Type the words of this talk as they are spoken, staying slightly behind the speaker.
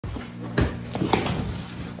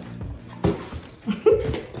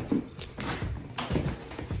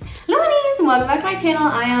welcome back to my channel.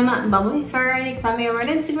 I am Bumblebee Fern. You can find me over on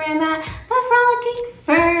Instagram at The Frolicking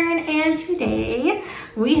Fern. And today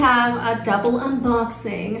we have a double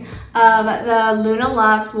unboxing of the Luna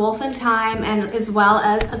Luxe Wolf and Thyme, and as well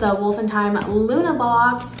as the Wolf and Thyme Luna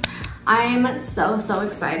box. I'm so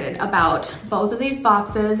excited about both of these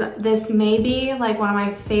boxes. This may be like one of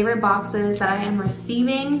my favorite boxes that I am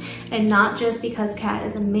receiving, and not just because Kat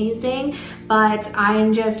is amazing, but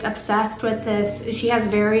I'm just obsessed with this. She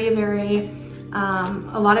has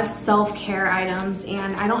a lot of self-care items,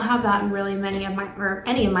 and I don't have that in really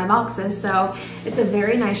any of my boxes, so it's a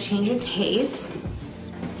very nice change of pace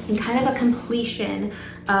and kind of a completion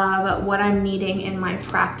of what I'm needing in my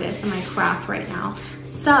practice and my craft right now.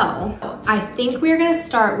 So I think we're gonna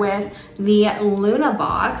start with the Luna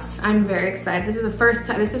box. I'm very excited. This is the first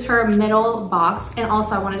time, this is her middle box. And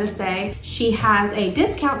also I wanted to say, she has a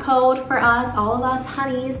discount code for us, all of us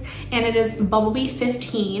honeys, and it is Bumblebee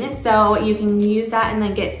 15. So you can use that and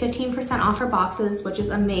then get 15% off her boxes, which is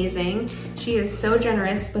amazing. She is so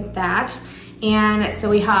generous with that. And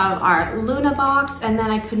so we have our Luna box, and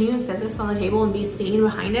then I couldn't even fit this on the table and be seen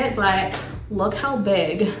behind it, but look how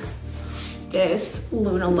big this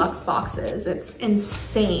Luna Luxe box is. It's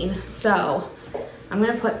insane. So I'm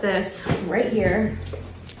gonna put this right here,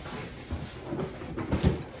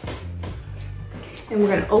 and we're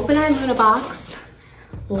gonna open our Luna box.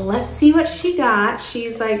 Let's see what she got. She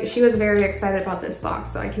was very excited about this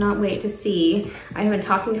box, so I cannot wait to see. I have been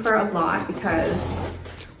talking to her a lot because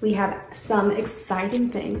we have some exciting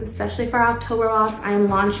things, especially for our October box. I am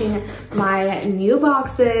launching my new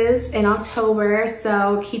boxes in October,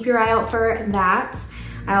 so keep your eye out for that.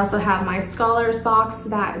 I also have my Scholars box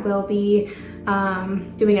that will be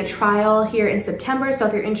doing a trial here in September. So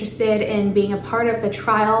if you're interested in being a part of the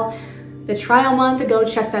trial month, go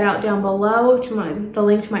check that out down below. The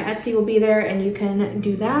link to my Etsy will be there, and you can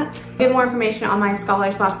do that. I get more information on my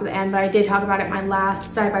Scholars box at the end, but I did talk about it in my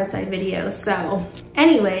last side-by-side video. So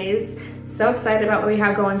anyways, so excited about what we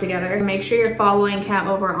have going together. Make sure you're following Kat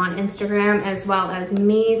over on Instagram as well as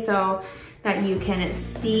me, so that you can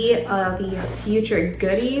see the future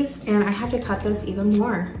goodies. And I have to cut this even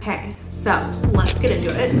more. Okay, so let's get into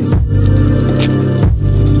it.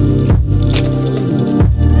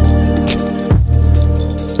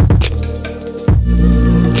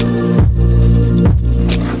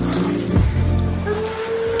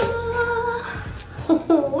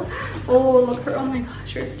 Oh, look, oh my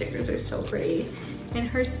gosh, her stickers are so pretty. And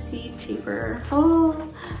her seed paper. Oh,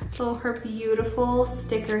 so her beautiful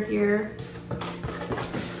sticker here.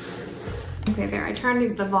 Okay, there, I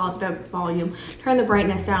turned the volume, turn the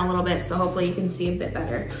brightness down a little bit, so hopefully you can see a bit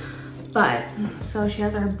better. But, so she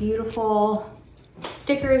has her beautiful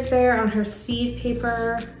stickers there on her seed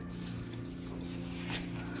paper.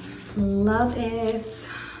 Love it.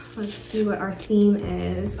 Let's see what our theme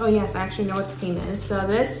is. Oh yes, I actually know what the theme is. So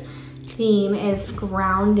this theme is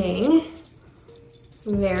grounding.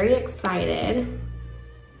 Very excited.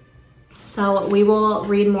 So we will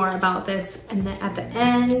read more about this at the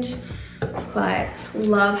end, but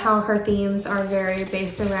love how her themes are very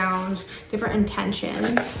based around different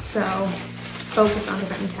intentions. So focus on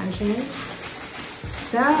different intentions.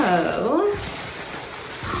 So,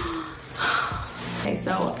 okay,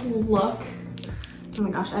 so look. Oh my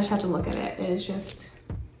gosh, I just have to look at it. It is just,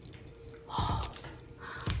 oh,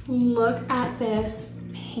 look at this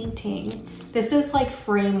painting. This is like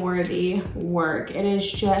frame-worthy work. It is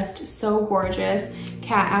just so gorgeous.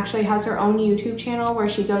 Kat actually has her own YouTube channel where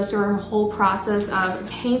she goes through her whole process of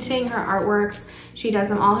painting her artworks. She does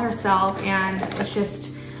them all herself, and it's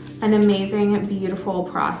just an amazing, beautiful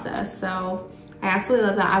process. So I absolutely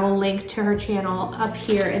love that. I will link to her channel up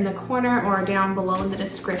here in the corner or down below in the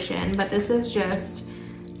description. But this is just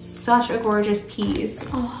such a gorgeous piece.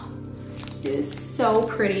 Oh, it is so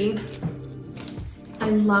pretty. I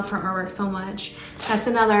love her artwork so much. That's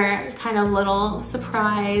another kind of little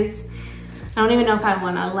surprise. I don't even know if I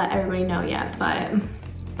want to let everybody know yet, but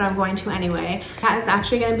I'm going to anyway. Kat is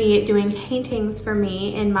actually going to be doing paintings for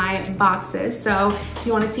me in my boxes. So if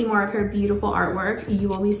you want to see more of her beautiful artwork, you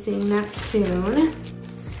will be seeing that soon.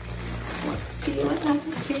 Let's see what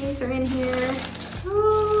activities are in here.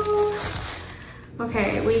 Oh.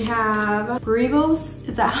 Okay, we have rooibos.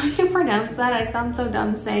 Is that how you pronounce that? I sound so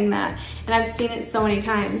dumb saying that. And I've seen it so many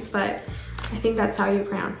times, but I think that's how you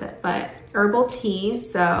pronounce it. But herbal tea,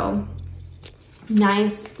 so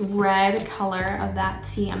nice red color of that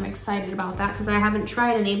tea. I'm excited about that because I haven't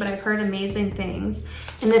tried any, but I've heard amazing things.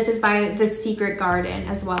 And this is by The Secret Garden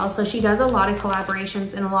as well. So she does a lot of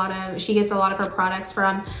collaborations and she gets a lot of her products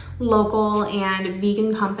from local and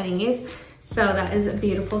vegan companies. So that is a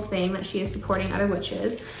beautiful thing that she is supporting other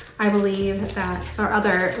witches. I believe that, or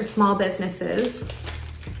other small businesses.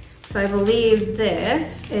 So I believe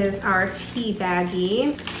this is our tea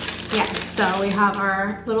baggie. Yes, so we have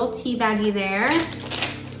our little tea baggie there.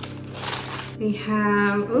 We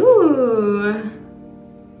have, ooh.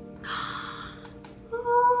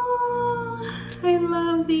 Oh, I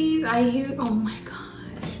love these. Oh my gosh.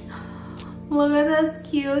 Look at this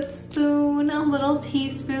cute spoon, a little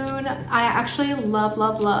teaspoon. I actually love,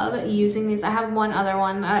 love, love using these. I have one other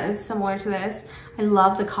one that is similar to this. I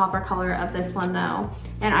love the copper color of this one though.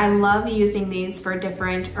 And I love using these for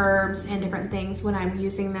different herbs and different things when I'm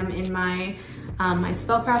using them in my, my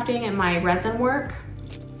spell crafting and my resin work,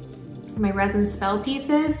 my resin spell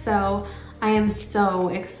pieces. So I am so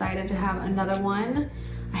excited to have another one.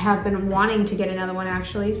 I have been wanting to get another one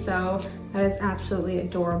actually, so that is absolutely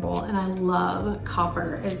adorable. And I love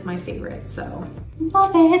copper, is my favorite, so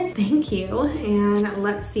love it. Thank you. And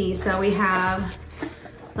let's see, so we have,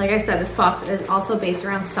 like I said, this box is also based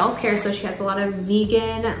around self-care, so she has a lot of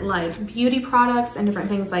vegan like beauty products and different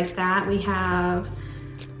things like that. We have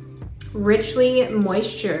Richly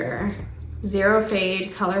Moisture, Zero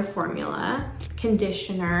Fade Color Formula,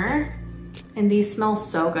 Conditioner, and these smell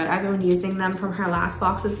so good. I've been using them from her last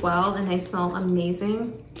box as well, and they smell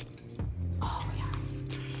amazing. Oh yes.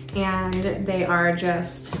 And they are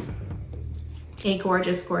just a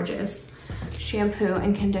gorgeous, gorgeous shampoo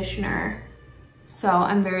and conditioner. So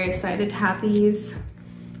I'm very excited to have these,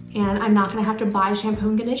 and I'm not gonna have to buy shampoo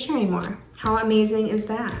and conditioner anymore. How amazing is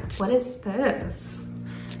that? What is this?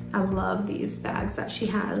 I love these bags that she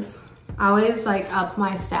has. I always like up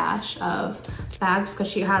my stash of bags because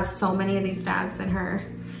she has so many of these bags in her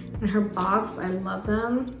box. I love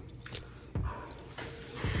them.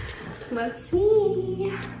 Let's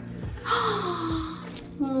see.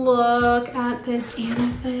 Look at this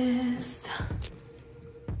amethyst.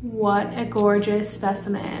 What a gorgeous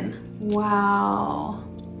specimen. Wow.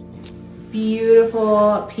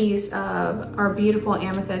 Beautiful piece of, or beautiful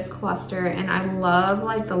amethyst cluster. And I love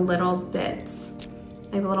like the little bits,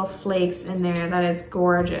 like little flakes in there. That is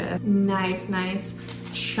gorgeous. Nice, nice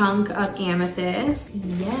chunk of amethyst.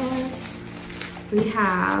 Yes. We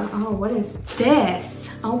have, oh, what is this?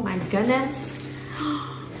 Oh my goodness.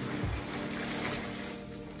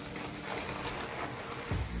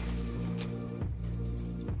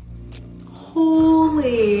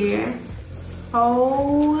 Holy,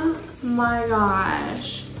 oh my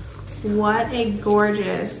gosh. What a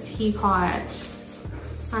gorgeous teapot.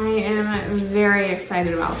 I am very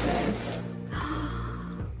excited about this.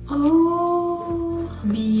 Oh,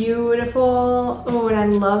 beautiful. Oh, and I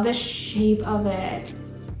love the shape of it.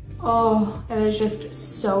 Oh, it is just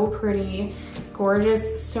so pretty.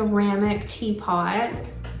 Gorgeous ceramic teapot.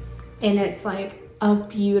 And it's like a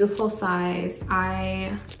beautiful size.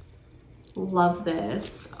 I love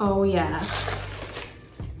this. Oh yes.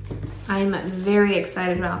 I'm very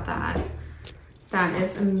excited about that. That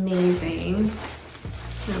is amazing.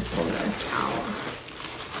 I'm gonna pull this out.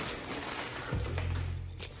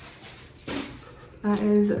 That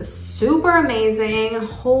is super amazing.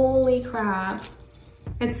 Holy crap.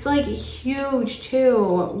 It's like huge too.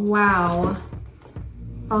 Wow.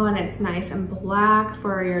 Oh, and it's nice and black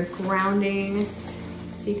for your grounding.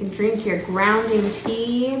 So you can drink your grounding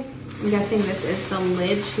tea. I'm guessing this is the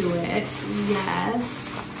lid to it. Yes.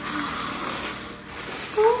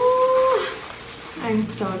 Oh, I'm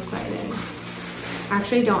so excited. I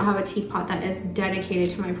actually don't have a teapot that is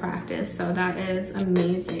dedicated to my practice, so that is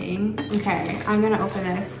amazing. Okay, I'm gonna open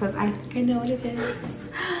this because I think I know what it is.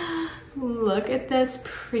 Look at this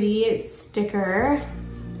pretty sticker.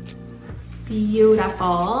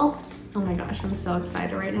 Beautiful. Oh my gosh, I'm so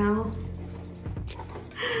excited right now.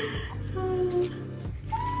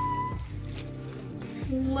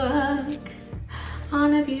 Look,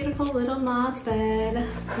 on a beautiful little moss bed,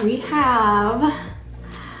 we have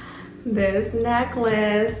this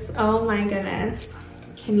necklace. Oh my goodness.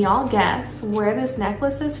 Can y'all guess where this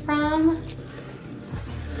necklace is from?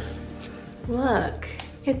 Look,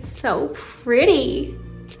 it's so pretty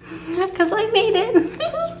because I made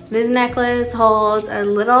it. This necklace holds a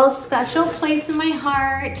little special place in my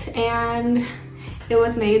heart, and it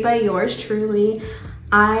was made by yours truly.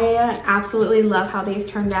 I absolutely love how these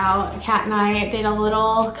turned out. Kat and I did a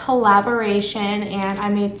little collaboration, and I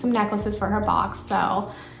made some necklaces for her box.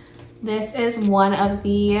 So this is one of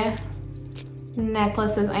the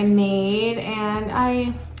necklaces I made, and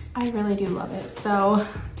I really do love it. So,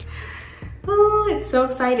 oh, it's so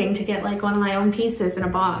exciting to get like one of my own pieces in a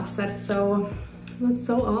box. That's so That's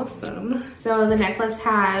so awesome. So the necklace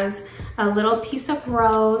has a little piece of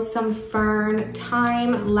rose, some fern,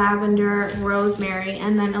 thyme, lavender, rosemary,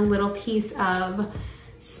 and then a little piece of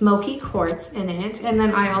smoky quartz in it. And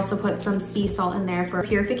then I also put some sea salt in there for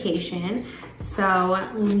purification. So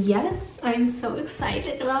yes, I'm so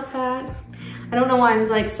excited about that. I don't know why I'm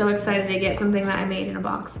like so excited to get something that I made in a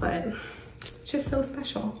box, but it's just so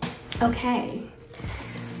special. Okay,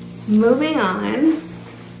 moving on.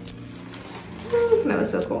 Ooh, that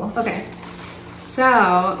was so cool. Okay,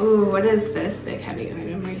 so, ooh, what is this big heavy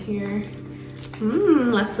item right here?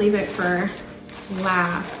 Let's leave it for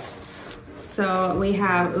last. So we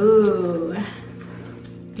have, ooh,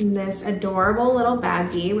 this adorable little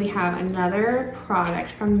baggie. We have another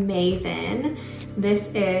product from Maven.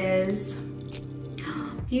 This is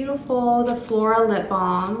beautiful, the Flora Lip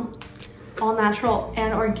Balm, all natural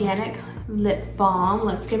and organic lip balm.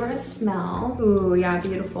 Let's give her a smell. Ooh, yeah,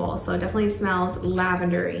 beautiful. So it definitely smells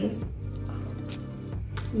lavendery.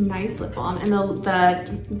 Nice lip balm. And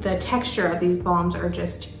the texture of these balms are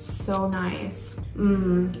just so nice.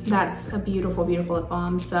 That's a beautiful, beautiful lip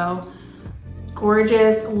balm. So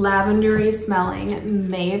gorgeous, lavendery smelling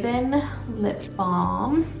Maven lip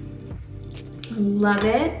balm. Love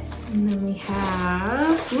it. And then we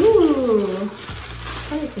have, ooh,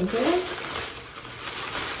 what do you think it is?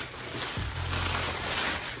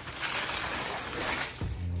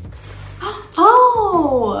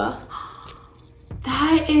 Oh,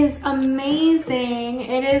 that is amazing.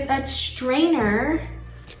 It is a strainer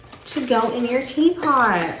to go in your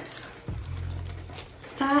teapot.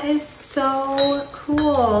 That is so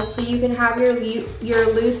cool. So you can have your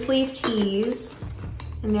loose leaf teas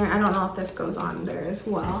in there. I don't know if this goes on there as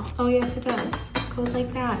well. Oh yes, it does. It goes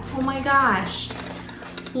like that. Oh my gosh.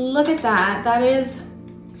 Look at that. That is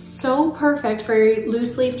so perfect for your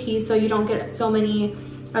loose leaf tea so you don't get so many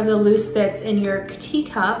of the loose bits in your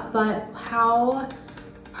teacup, but how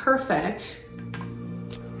perfect.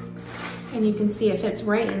 And you can see it fits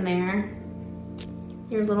right in there.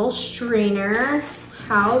 Your little strainer.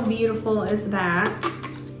 How beautiful is that?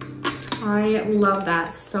 I love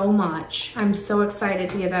that so much. I'm so excited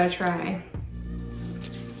to give that a try.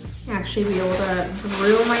 Actually be able to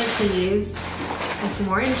brew my teas with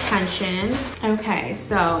more intention. Okay,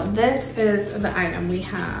 so this is the item we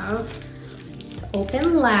have.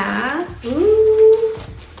 Open last. Ooh.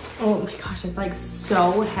 Oh my gosh, it's like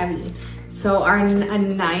so heavy. So a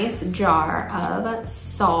nice jar of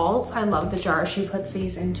salt. I love the jar she puts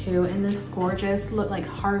these into, and this gorgeous look like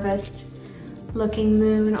harvest looking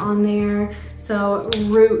moon on there. So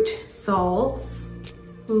root salts.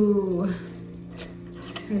 Ooh,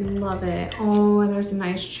 I love it. Oh, and there's a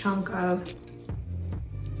nice chunk of,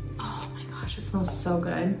 oh my gosh, it smells so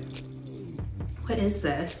good. What is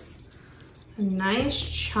this? A nice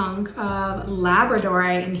chunk of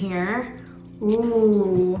labradorite in here.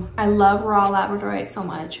 Ooh, I love raw labradorite so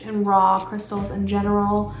much, and raw crystals in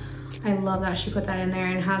general. I love that she put that in there,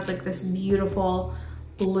 and it has like this beautiful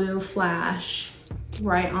blue flash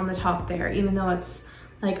right on the top there, even though it's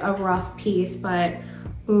like a rough piece, but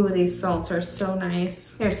ooh, these salts are so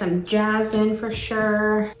nice. There's some jasmine for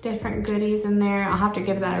sure, different goodies in there. I'll have to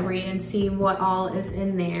give that a read and see what all is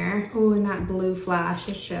in there. Ooh, and that blue flash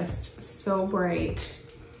is just so bright.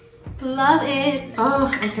 Love it. Oh,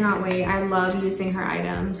 I cannot wait. I love using her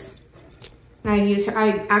items. And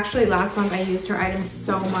actually last month I used her items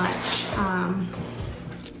so much.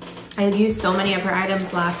 I had used so many of her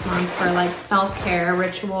items last month for like self-care,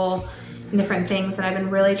 ritual, and different things that I've been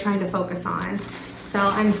really trying to focus on. So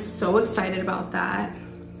I'm so excited about that.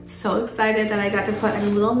 So excited that I got to put a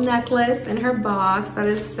little necklace in her box. That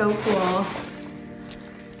is so cool.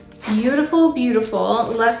 Beautiful, beautiful.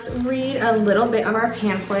 Let's read a little bit of our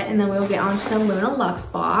pamphlet and then we'll get on to the Luna Luxe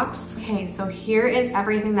box. Okay, so here is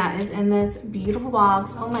everything that is in this beautiful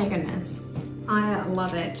box. Oh my goodness, I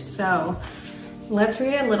love it. So let's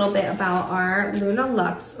read a little bit about our Luna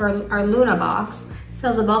Luxe, or our Luna box. It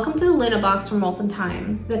says, welcome to the Luna box from Wolf and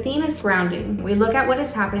Thyme. The theme is grounding. We look at what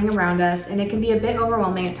is happening around us and it can be a bit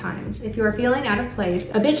overwhelming at times. If you are feeling out of place,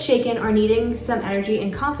 a bit shaken, or needing some energy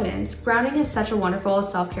and confidence, grounding is such a wonderful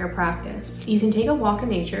self-care practice. You can take a walk in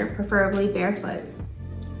nature, preferably barefoot.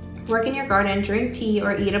 Work in your garden, drink tea,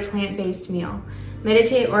 or eat a plant-based meal.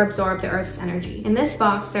 Meditate or absorb the earth's energy. In this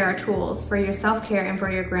box, there are tools for your self-care and for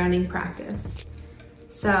your grounding practice.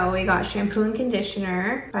 So we got shampoo and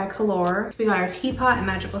conditioner by Color. We got our teapot and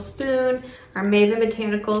magical spoon, our Maven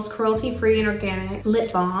Botanicals cruelty-free and organic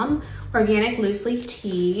lip balm, organic loose leaf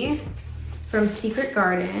tea from Secret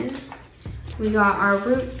Garden. We got our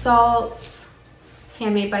root salts,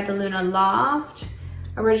 handmade by the Luna Loft,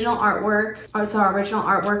 original artwork, original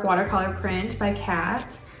artwork watercolor print by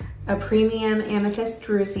Kat, a premium amethyst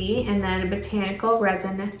druzy, and then a botanical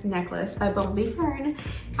resin necklace by Bumblebee Fern.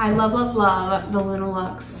 I love, love, love the Luna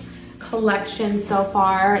Lux collection so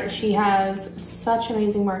far. She has such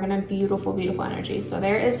amazing work and a beautiful, beautiful energy. So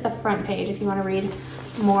there is the front page if you want to read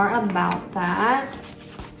more about that.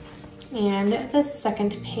 And the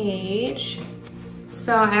second page.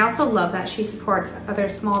 So I also love that she supports other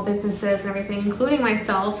small businesses and everything, including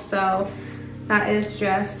myself. So that is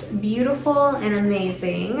just beautiful and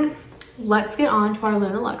amazing. Let's get on to our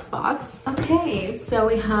Luna Lux box. Okay, so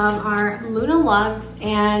we have our Luna Lux,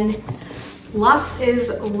 and Lux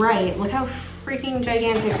is right. Look how freaking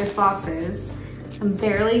gigantic this box is. I'm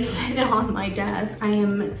barely fit on my desk. I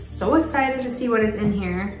am so excited to see what is in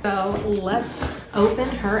here. So let's open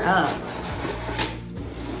her up.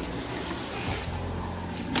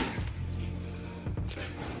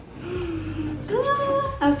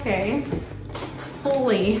 Okay.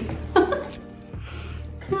 Holy.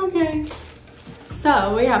 Okay.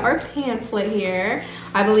 So we have our pamphlet here.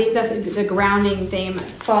 I believe that the grounding theme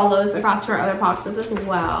follows across her other boxes as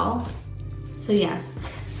well. So yes,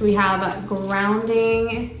 so we have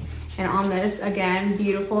grounding, and on this, again,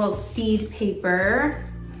 beautiful seed paper.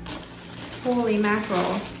 Holy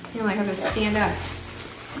mackerel. You're like, I have to stand up.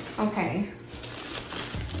 Okay.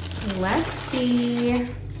 Let's see.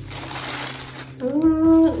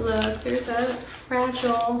 Ooh, look, there's a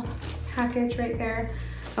fragile package right there.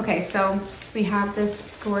 Okay, so we have this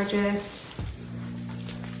gorgeous,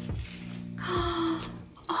 oh,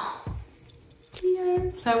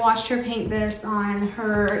 yes. So I watched her paint this on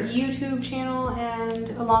her YouTube channel and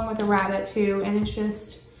along with a rabbit too, and it's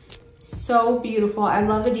just so beautiful. I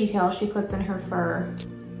love the detail she puts in her fur.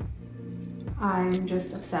 I'm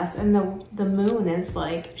just obsessed. And the moon is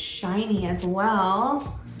like shiny as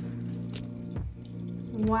well.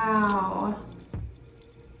 Wow,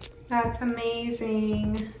 that's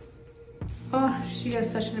amazing. Oh, she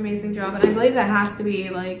does such an amazing job. And I believe that has to be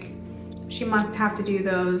like, she must have to do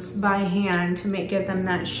those by hand to give them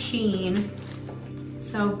that sheen.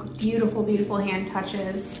 So beautiful, beautiful hand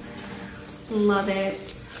touches. Love it,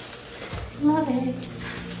 love it.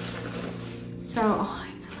 So, oh,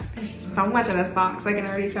 there's so much in this box, I can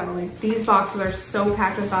already tell. Like, these boxes are so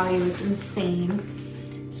packed with value, it's insane.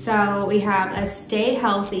 So we have a stay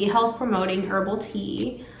healthy, health promoting herbal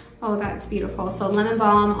tea. Oh, that's beautiful. So lemon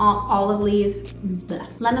balm, olive leaves,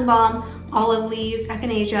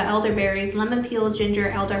 echinacea, elderberries, lemon peel, ginger,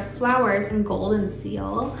 elder flowers, and golden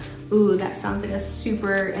seal. Ooh, that sounds like a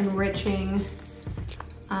super enriching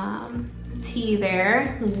tea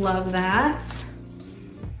there. Love that.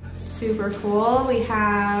 Super cool. We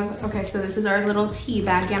have, okay, so this is our little tea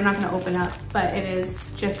bag. Yeah, I'm not gonna open up, but it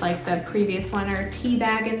is just like the previous one, our tea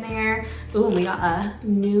bag in there. Ooh, we got a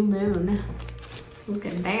new moon. Look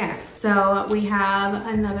at that. So we have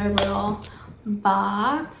another little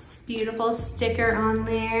box, beautiful sticker on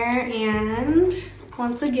there, and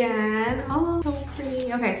once again, oh, so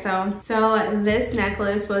pretty. Okay, so this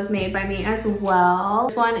necklace was made by me as well.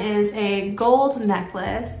 This one is a gold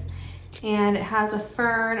necklace, and it has a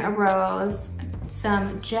fern, a rose,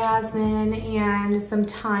 some jasmine, and some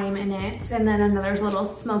thyme in it, and then another little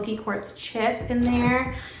smoky quartz chip in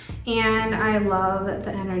there. And I love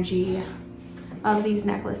the energy of these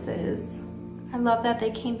necklaces. I love that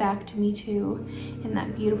they came back to me too in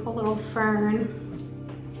that beautiful little fern.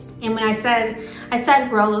 And when I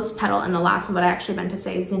said rose petal in the last one, but I actually meant to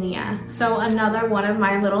say zinnia. So another one of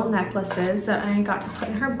my little necklaces that I got to put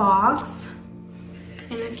in her box.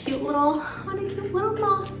 In a cute little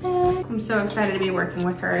gloss bag. I'm so excited to be working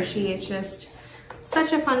with her. She is just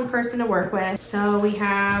such a fun person to work with. So we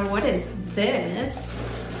have, what is this?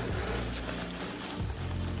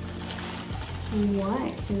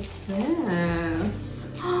 What is this?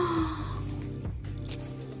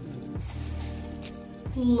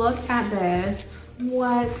 Look at this.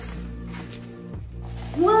 What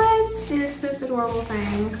is this adorable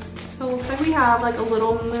thing? So it looks like we have like a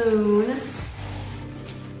little moon.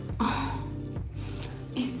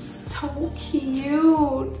 So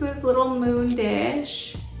cute, this little moon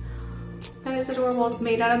dish. That is adorable. It's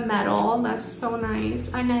made out of metal. That's so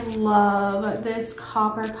nice. And I love this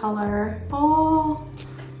copper color. Oh,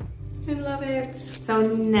 I love it. So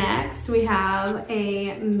next we have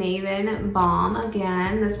a Maven Balm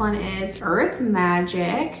again. This one is Earth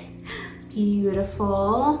Magic.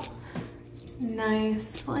 Beautiful.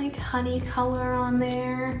 Nice like honey color on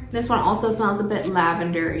there. This one also smells a bit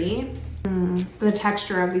lavendery. The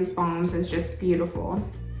texture of these balms is just beautiful.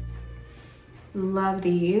 Love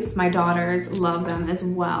these. My daughters love them as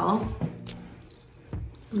well.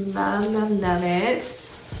 Love, love, love it.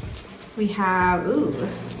 We have, ooh,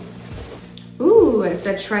 it's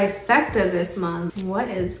a trifecta this month. What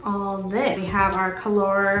is all this? We have our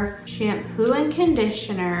Color shampoo and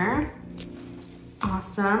conditioner.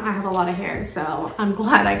 Awesome. I have a lot of hair, so I'm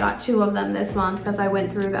glad I got 2 of them this month because I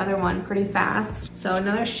went through the other one pretty fast. So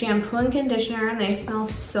another shampoo and conditioner, and they smell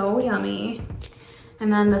so yummy.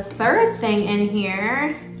 And then the third thing in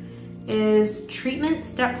here is treatment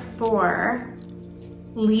step 4,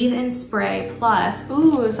 leave-in spray plus.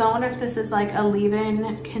 Ooh, so I wonder if this is like a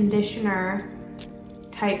leave-in conditioner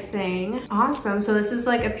type thing. Awesome. So this is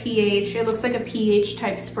like a pH, it looks like a pH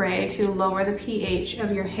type spray to lower the pH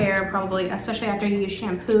of your hair, probably, especially after you use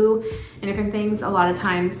shampoo and different things. A lot of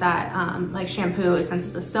times that like shampoo, since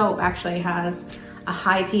it's a soap, actually has a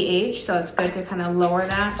high pH, so it's good to kind of lower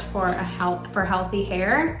that for healthy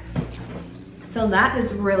hair. So that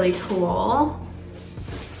is really cool.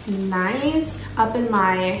 Nice. Up in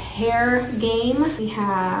my hair game, we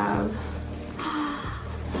have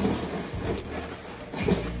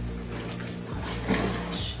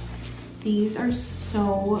these are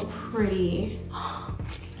so pretty.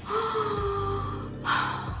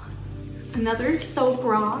 Another soap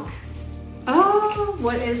rock. Oh,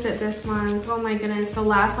 what is it this month? Oh my goodness. So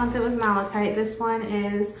last month it was malachite. This one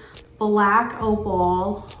is black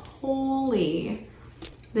opal. Holy.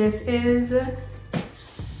 This is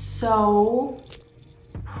so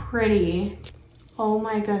pretty. Oh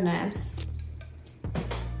my goodness.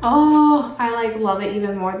 Oh, I like love it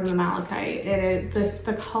even more than the malachite. It is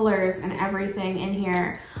the colors and everything in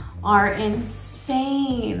here are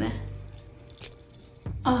insane.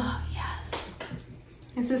 Oh yes,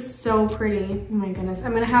 this is so pretty. Oh my goodness,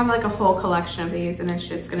 I'm gonna have like a whole collection of these, and it's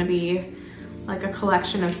just gonna be like a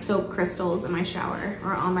collection of soap crystals in my shower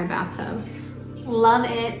or on my bathtub. Love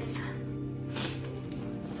it.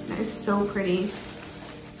 That is so pretty.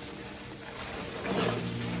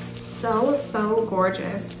 So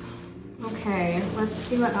gorgeous. Okay, let's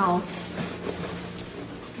see what else.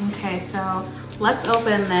 Okay, so let's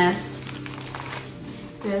open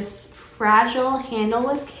this fragile handle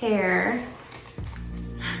with care.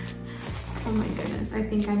 Oh my goodness, I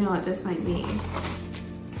think I know what this might be.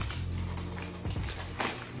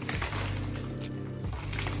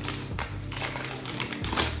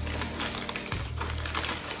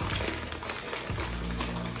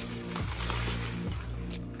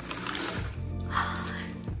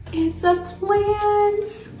 It's a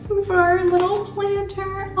plant for our little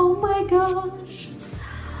planter. Oh my gosh.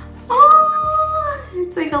 Oh,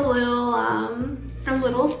 it's like a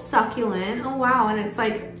little succulent. Oh wow, and it's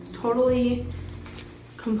like totally,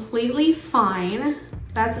 completely fine.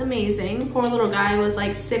 That's amazing. Poor little guy was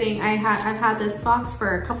like sitting. I've had this box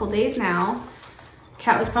for a couple days now.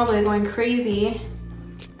 Cat was probably going crazy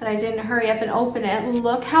that I didn't hurry up and open it.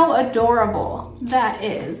 Look how adorable that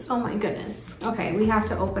is. Oh my goodness. Okay, we have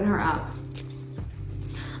to open her up.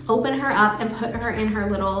 Open her up and put her in her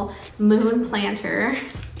little moon planter.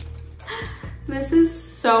 This is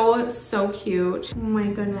so cute. Oh my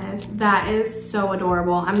goodness, that is so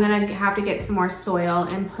adorable. I'm gonna have to get some more soil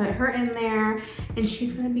and put her in there, and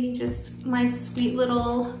she's gonna be just my sweet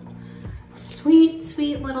little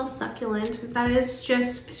succulent. That is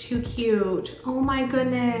just too cute. Oh my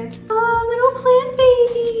goodness. Oh, little plant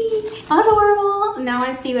baby. Adorable. Now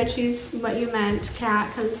I see what you meant,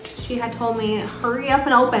 Kat, because she had told me, hurry up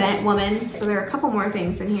and open it, woman. So there are a couple more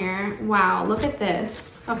things in here. Wow, look at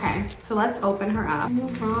this. Okay, so let's open her up.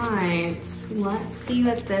 All right, let's see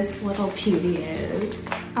what this little beauty is.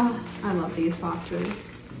 Oh, I love these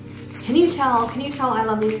boxes. Can you tell I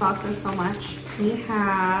love these boxes so much? We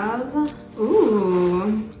have,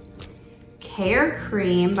 ooh, Care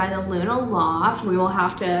Cream by the Luna Loft. We will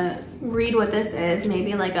have to read what this is.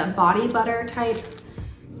 Maybe like a body butter type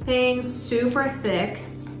thing, super thick.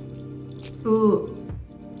 Ooh.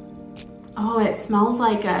 Oh, it smells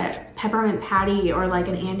like a peppermint patty or like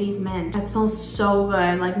an Andes mint. That smells so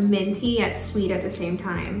good, like minty yet sweet at the same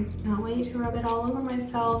time. Can't wait to rub it all over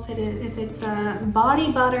myself. If it's a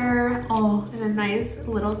body butter, oh, in a nice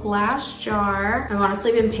little glass jar. I've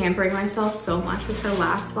honestly been pampering myself so much with her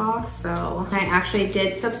last box, so I actually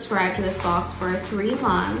did subscribe to this box for 3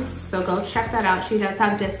 months, so go check that out. She does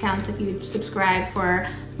have discounts if you subscribe for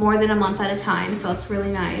more than a month at a time, so it's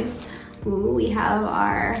really nice. Ooh, we have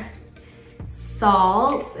our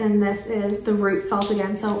salts, and this is the root salt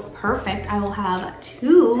again, so perfect. I will have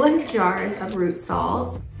 2 jars of root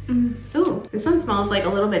salt. Ooh, this one smells like a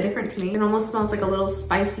little bit different to me. It almost smells like a little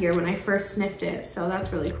spicier when I first sniffed it, so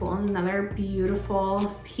that's really cool. Another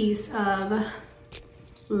beautiful piece of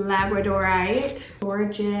labradorite.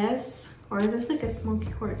 Gorgeous. Or is this like a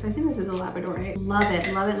smoky quartz? I think this is a labradorite. Love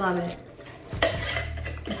it, love it, love it.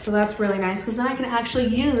 So that's really nice because then I can actually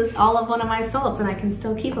use all of one of my salts and I can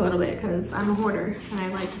still keep a little bit because I'm a hoarder and I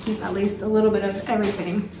like to keep at least a little bit of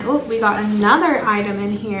everything. Oh, we got another item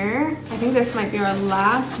in here. I think this might be our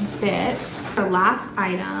last bit. Our last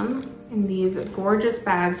item in these gorgeous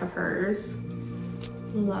bags of hers.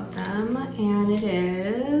 Love them. And it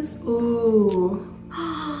is, ooh,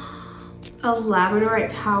 a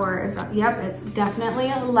labradorite tower. Is that, yep, it's definitely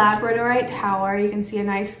a labradorite tower. You can see a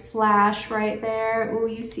nice flash right there. Ooh,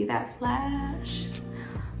 you see that flash?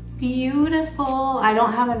 Beautiful. I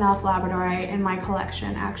don't have enough labradorite in my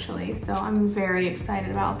collection actually, so I'm very excited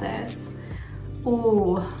about this.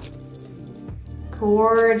 Ooh,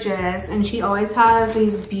 gorgeous. And she always has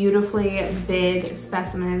these beautifully big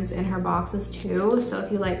specimens in her boxes too. So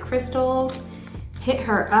if you like crystals, hit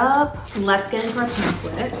her up. Let's get into our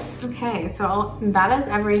pamphlet. Okay, so that is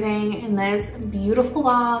everything in this beautiful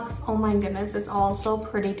box. Oh my goodness, it's all so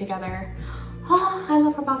pretty together. Oh, I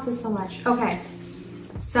love her boxes so much. Okay,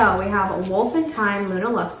 so we have a Wolf and Thyme Luna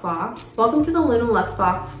Lux box. Welcome to the Luna Lux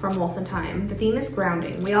box from Wolf and Thyme. The theme is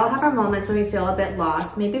grounding. We all have our moments when we feel a bit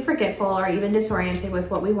lost, maybe forgetful or even disoriented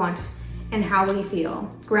with what we want and how we feel.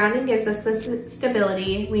 Grounding gives us the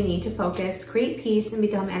stability we need to focus, create peace, and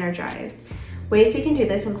become energized. Ways we can do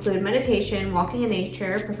this include meditation, walking in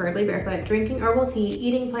nature, preferably barefoot, drinking herbal tea,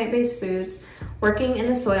 eating plant-based foods, working in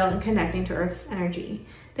the soil, and connecting to Earth's energy.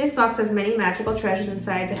 This box has many magical treasures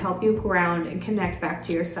inside to help you ground and connect back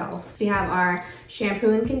to yourself. We have our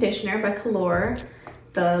shampoo and conditioner by Color,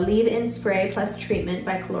 the leave-in spray plus treatment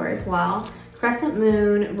by Color as well, crescent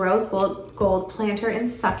moon, rose gold planter, and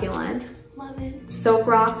succulent. Love it. Soap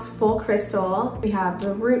rocks, full crystal. We have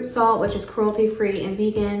the root salt, which is cruelty-free and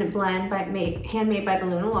vegan blend handmade by the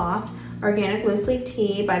Luna Loft. Organic loose leaf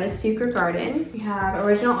tea by the Sucre Garden. We have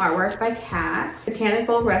original artwork by Kat.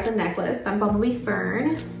 Botanical resin necklace by Bumblebee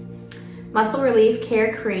Fern. Muscle Relief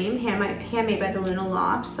Care Cream, handmade by the Luna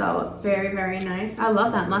Loft. So very, very nice. I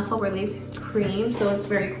love that muscle relief cream, so it's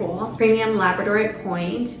very cool. Premium Labradorite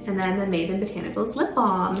Point, and then the Maven Botanicals Lip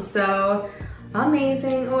Balm. So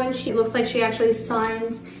amazing. Oh, and she looks like she actually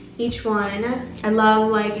signs each one. I love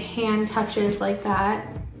like hand touches like that.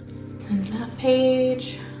 And that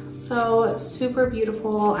page. So super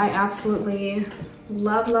beautiful. I absolutely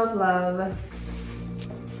love, love, love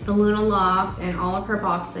the Luna Loft and all of her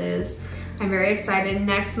boxes. I'm very excited.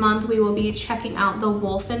 Next month we will be checking out the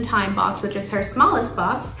Wolf and Thyme box, which is her smallest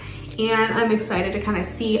box. And I'm excited to kind of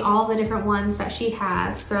see all the different ones that she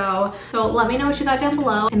has. So let me know what you thought down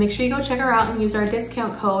below, and make sure you go check her out and use our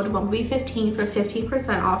discount code Bumblebee15 for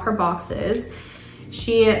 15% off her boxes.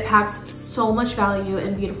 She packs so much value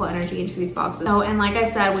and beautiful energy into these boxes. So, and like I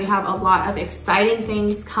said, we have a lot of exciting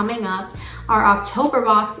things coming up. Our October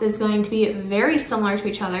box is going to be very similar to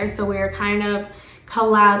each other. So we're kind of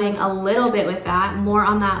collabing a little bit with that. More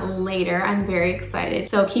on that later. I'm very excited.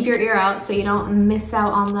 So keep your ear out so you don't miss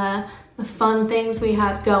out on the fun things we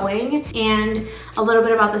have going. And a little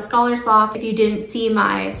bit about the Scholars box. If you didn't see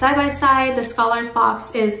my side-by-side, the Scholars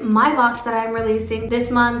box is my box that I'm releasing this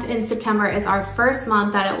month. In September is our first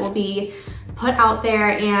month that it will be put out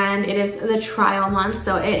there, and it is the trial month.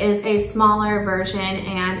 So it is a smaller version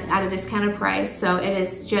and at a discounted price. So it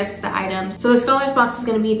is just the items. So the Scholars box is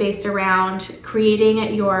going to be based around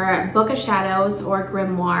creating your Book of Shadows or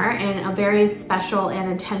grimoire in a very special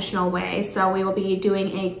and intentional way. So we will be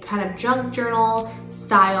doing a kind of junk journal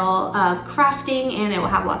style of crafting, and it will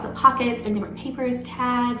have lots of pockets and different papers,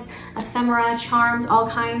 tags, ephemera, charms, all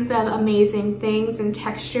kinds of amazing things and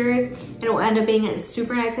textures. And it will end up being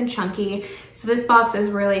super nice and chunky. So this box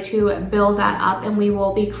is really to build that up, and we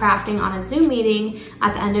will be crafting on a Zoom meeting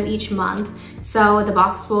at the end of each month. So the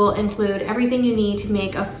box will include everything you need to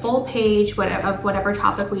make a full page of whatever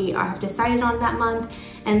topic we have decided on that month.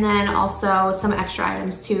 And then also some extra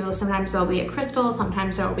items too. Sometimes there'll be a crystal,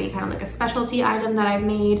 sometimes there'll be kind of like a specialty item that I've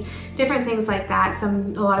made, different things like that. A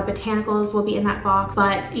lot of botanicals will be in that box.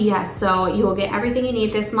 But yes, so you will get everything you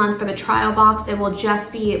need this month for the trial box. It will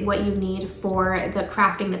just be what you need for the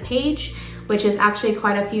crafting the page, which is actually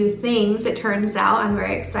quite a few things, it turns out. I'm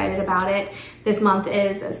very excited about it. This month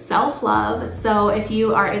is self-love. So if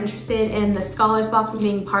you are interested in the Scholars box and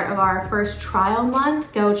being part of our first trial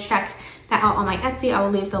month, go check that out on my Etsy. I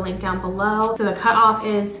will leave the link down below. So the cutoff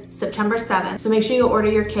is September 7th. So make sure you order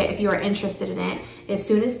your kit if you are interested in it as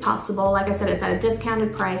soon as possible. Like I said, it's at a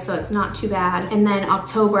discounted price, so it's not too bad. And then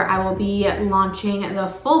October, I will be launching the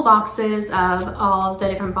full boxes of all of the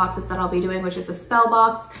different boxes that I'll be doing, which is a spell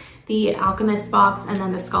box, the Alchemist box, and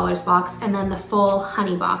then the Scholars box, and then the full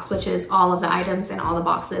honey box, which is all of the items in all the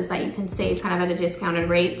boxes that you can save kind of at a discounted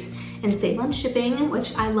rate and save on shipping,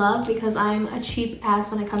 which I love because I'm a cheap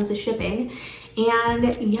ass when it comes to shipping.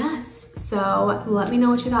 And yes, so let me know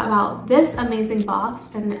what you thought about this amazing box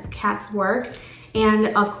and Kat's work. And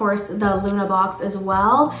of course the Luna box as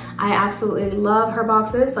well. I absolutely love her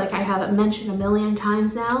boxes, like I have mentioned a million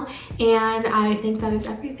times now, and I think that is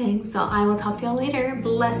everything. So I will talk to y'all later.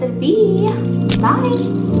 Blessed be.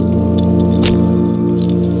 Bye.